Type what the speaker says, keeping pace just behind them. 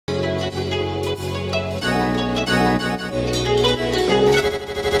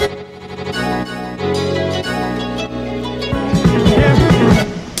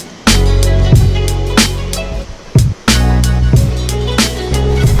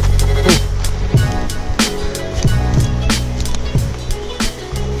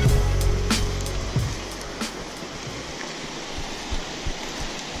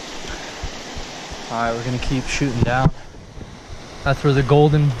keep shooting down. That's where the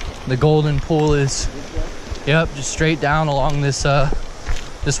golden pool is. Yep, just straight down along this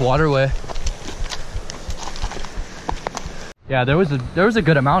this waterway. Yeah, there was a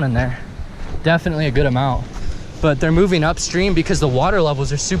good amount in there. Definitely a good amount. But they're moving upstream because the water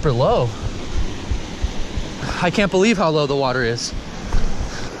levels are super low. I can't believe how low the water is.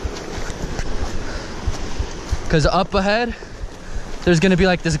 Because up ahead, there's gonna be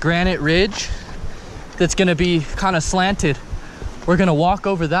like this granite ridge that's gonna be kind of slanted. We're gonna walk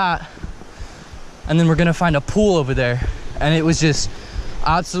over that, and then we're gonna find a pool over there. And it was just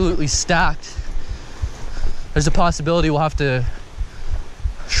absolutely stacked. There's a possibility we'll have to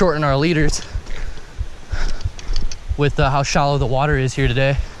shorten our leaders with how shallow the water is here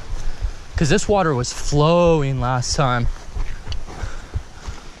today. Because this water was flowing last time.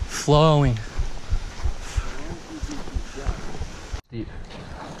 Flowing. Deep.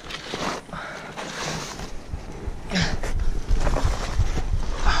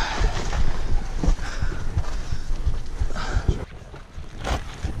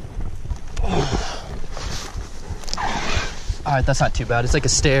 All right, that's not too bad. It's like a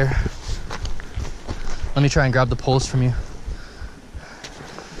stair. Let me try and grab the poles from you.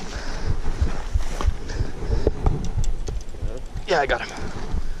 Yeah, I got him.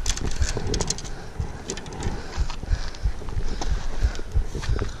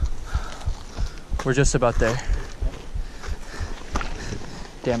 We're just about there.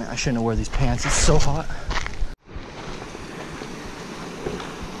 Damn it, I shouldn't have worn these pants. It's so hot.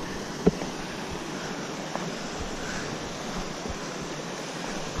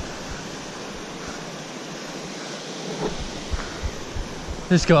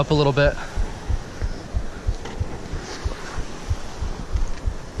 Just go up a little bit.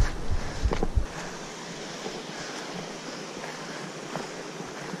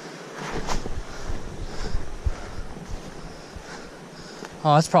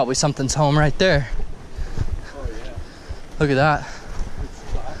 Oh, that's probably something's home right there. Oh yeah. Look at that.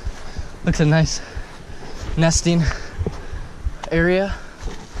 Looks a nice nesting area.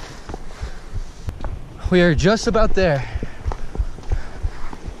 We are just about there.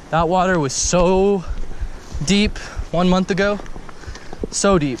 That water was so deep 1 month ago.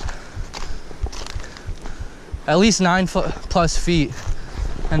 So deep. At least 9+ feet.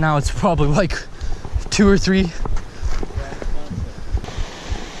 And now it's probably like 2 or 3.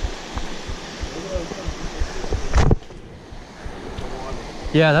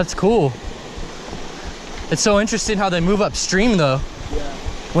 Yeah, that's cool. It's so interesting how they move upstream though. Yeah.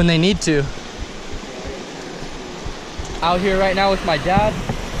 When they need to. Out here right now with my dad,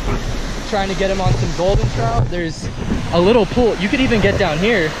 trying to get him on some golden trout. There's a little pool. You could even get down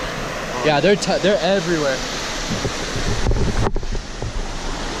here. Yeah, they're everywhere.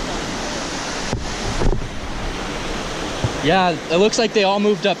 Yeah, it looks like they all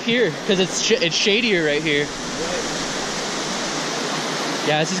moved up here because it's shadier right here.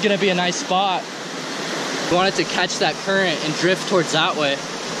 Yeah, this is gonna be a nice spot. We wanted to catch that current and drift towards that way.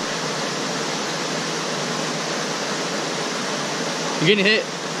 You're getting hit.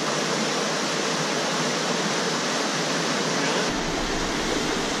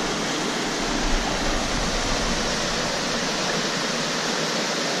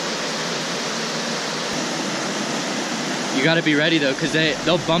 You gotta be ready though, because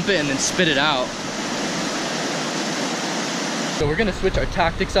they'll bump it and then spit it out. So we're gonna switch our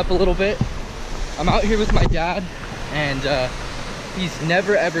tactics up a little bit. I'm out here with my dad, and he's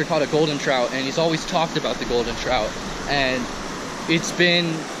never ever caught a golden trout, and he's always talked about the golden trout. And it's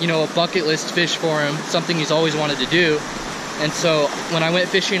been, you know, a bucket list fish for him, something he's always wanted to do. And so when I went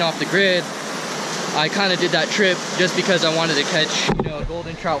fishing off the grid, I kind of did that trip just because I wanted to catch, you know, a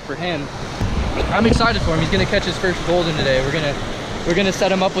golden trout for him. I'm excited for him. He's gonna catch his first golden today. We're gonna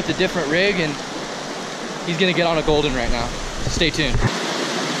set him up with a different rig, and he's gonna get on a golden right now. Stay tuned.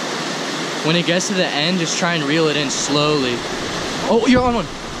 When it gets to the end, just try and reel it in slowly. Oh, you're on one.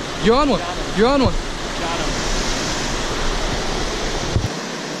 You're on one. You're on one. Got him.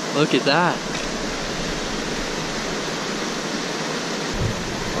 Look at that.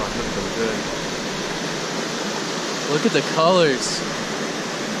 Oh, that's so good. Look at the colors.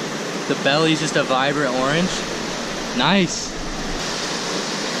 The belly's just a vibrant orange. Nice.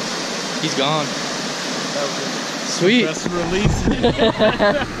 He's gone. Sweet. Press release.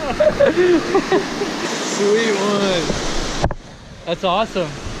 Sweet one. That's awesome.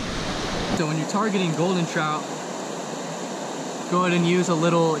 So when you're targeting golden trout, go ahead and use a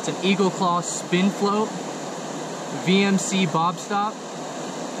little, it's an Eagle Claw spin float, VMC bob stop.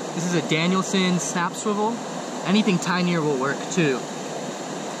 This is a Danielson snap swivel. Anything tinier will work too.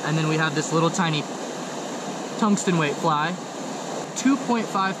 And then we have this little tiny tungsten weight fly,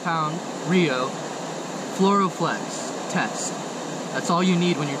 2.5 pound Rio Fluoroflex test. That's all you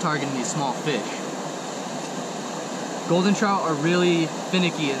need when you're targeting these small fish. Golden trout are really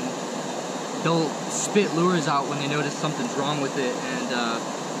finicky and they'll spit lures out when they notice something's wrong with it, and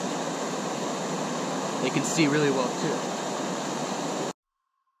they can see really well too.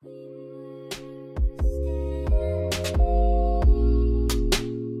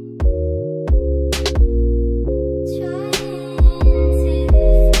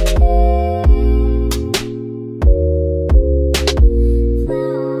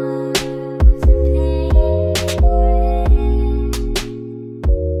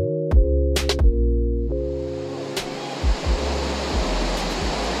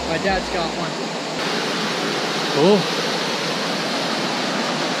 My dad's got one. Cool.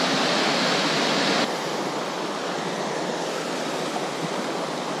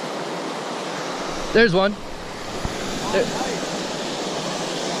 There's one. There.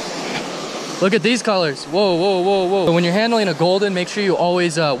 Look at these colors. Whoa, whoa, whoa, whoa. So when you're handling a golden, make sure you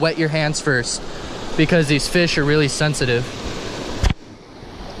always wet your hands first, because these fish are really sensitive.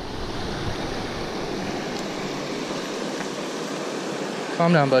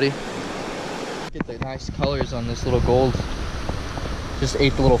 Calm down, buddy. Get the nice colors on this little gold. Just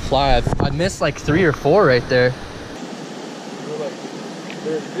ate the little fly. I missed like 3 or 4 right there.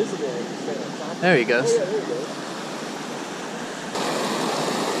 They're invisible when you stand on top. There he goes. Oh, yeah, there he goes.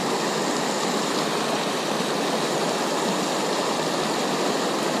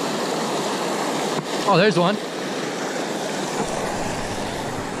 Oh, there's one.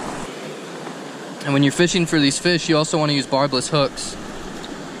 And when you're fishing for these fish, you also want to use barbless hooks.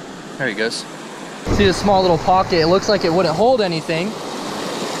 There he goes. See this small little pocket? It looks like it wouldn't hold anything,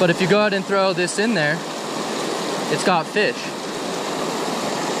 but if you go ahead and throw this in there, it's got fish.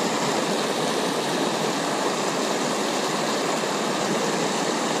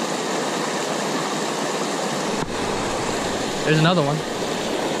 There's another one.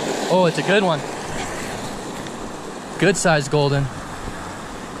 Oh, it's a good one. Good sized golden.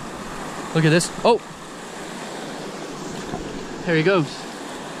 Look at this. Oh! There he goes.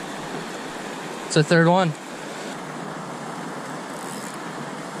 It's the 3rd one.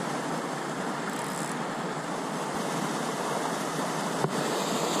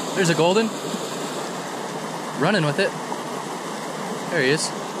 There's a golden. Running with it. There he is.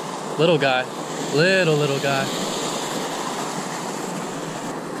 Little guy. Little guy.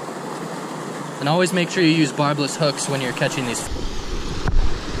 And always make sure you use barbless hooks when you're catching these. You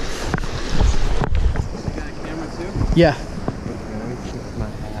got a camera too? Yeah. Let me keep my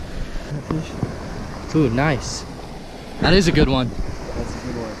hat. Ooh, nice. That is a good one. That's a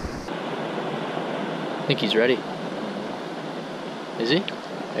good one. I think he's ready. Is he?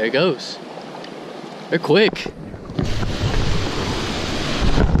 There he goes. They're quick.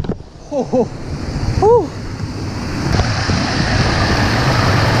 Oh, oh.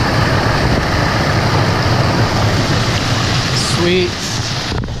 Sweet.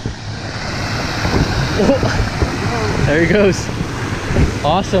 Oh. There he goes.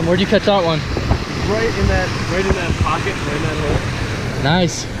 Awesome. Where'd you catch that one? Right in that pocket, right in that hole.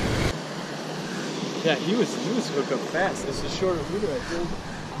 Nice. Yeah, he was hooked up fast. This is shorter leader, I think.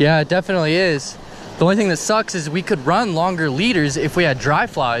 Yeah, it definitely is. The only thing that sucks is we could run longer leaders if we had dry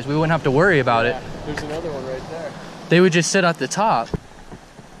flies. We wouldn't have to worry about it. There's another one right there. They would just sit at the top.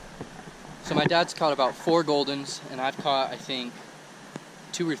 So my dad's caught about 4 goldens, and I've caught, I think,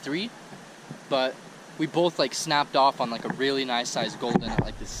 2 or 3. But we both like snapped off on like a really nice sized golden at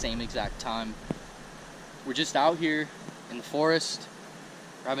like the same exact time. We're just out here in the forest.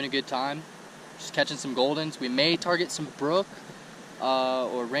 We're having a good time. Just catching some goldens. We may target some brook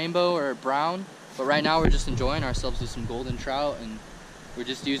or rainbow or brown, but right now we're just enjoying ourselves with some golden trout, and we're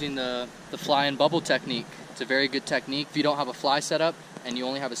just using the fly and bubble technique. It's a very good technique. If you don't have a fly setup and you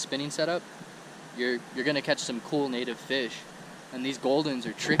only have a spinning setup, you're gonna catch some cool native fish. And these goldens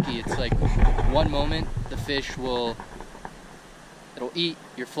are tricky. It's like one moment the fish it'll eat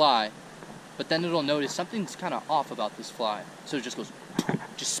your fly, but then it'll notice something's kind of off about this fly, so it just goes,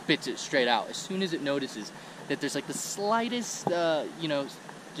 just spits it straight out. As soon as it notices that there's like the slightest,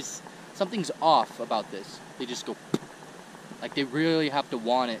 just something's off about this, they just go, like they really have to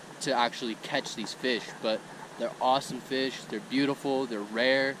want it to actually catch these fish. But they're awesome fish. They're beautiful. They're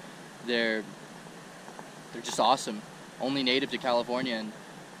rare. They're just awesome. Only native to California, and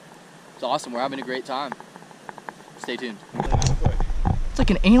it's awesome. We're having a great time. Stay tuned. It's like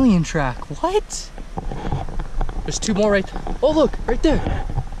an alien track. What? There's 2 more right there. Oh, look, right there.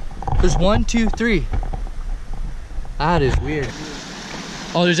 There's 1, 2, 3. That is weird.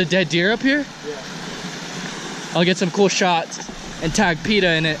 Oh, there's a dead deer up here? Yeah. I'll get some cool shots and tag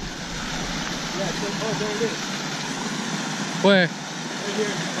PETA in it. Yeah, oh, there it is. Where? Right here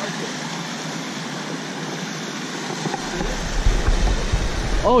in the market.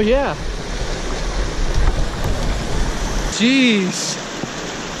 Oh yeah. Jeez.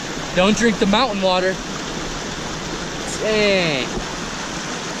 Don't drink the mountain water. Dang.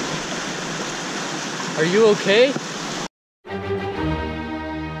 Are you okay?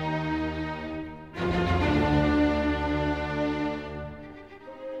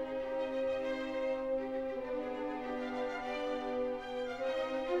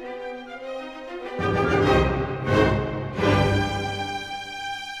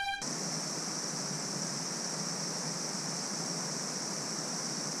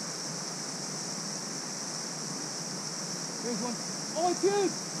 There's one. Oh, dude!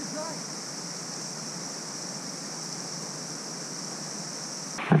 It's right.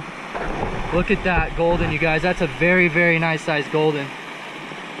 Look at that golden, you guys. That's a very, very nice sized golden.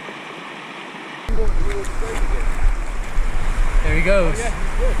 There he goes. Oh, yeah,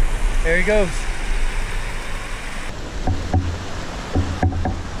 he's good. There he goes.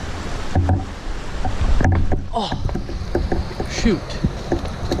 Oh, shoot.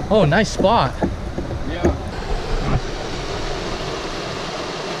 Oh, nice spot. Yeah.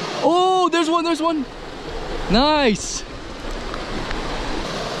 Oh, there's one. Nice.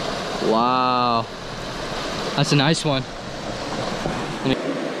 Wow. That's a nice one.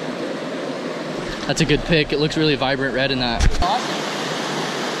 That's a good pick. It looks really vibrant red in that. Awesome.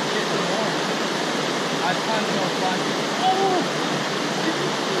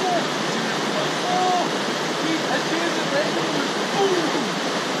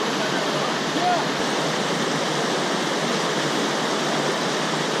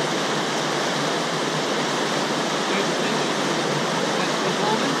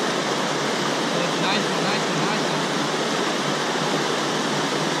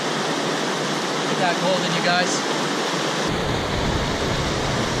 That golden, you guys.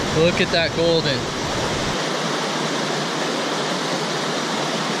 Look at that golden.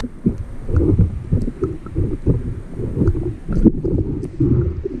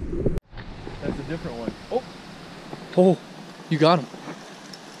 That's a different one. Oh, you got him.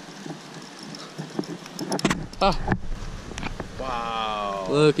 Ah. Wow.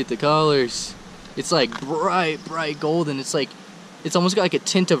 Look at the colors. It's like bright golden. It's like, it's almost got like a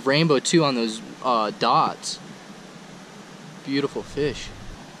tint of rainbow too on those dots. Beautiful fish.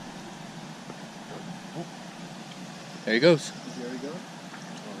 There he goes. Is he already going? Oh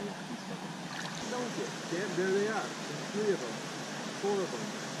yeah, he's coming. Damn, there they are. There's 3 of them. 4 of them.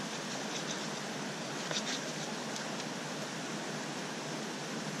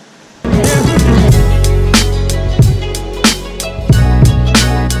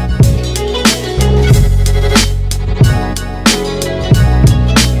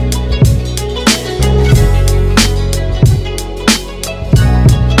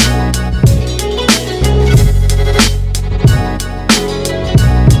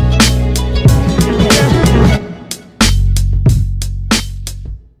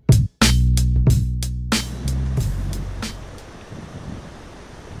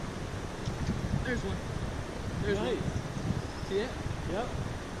 There's one. There's Nice. one. See it? Yep.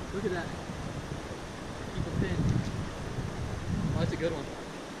 Look at that. Keep it thin. Oh, that's a good one.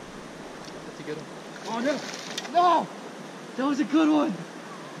 That's a good one. Oh no! No! That was a good one!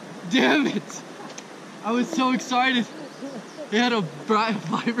 Damn it! I was so excited. He had a bright,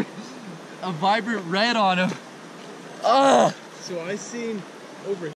 vibrant red on him. Ah! So I seen over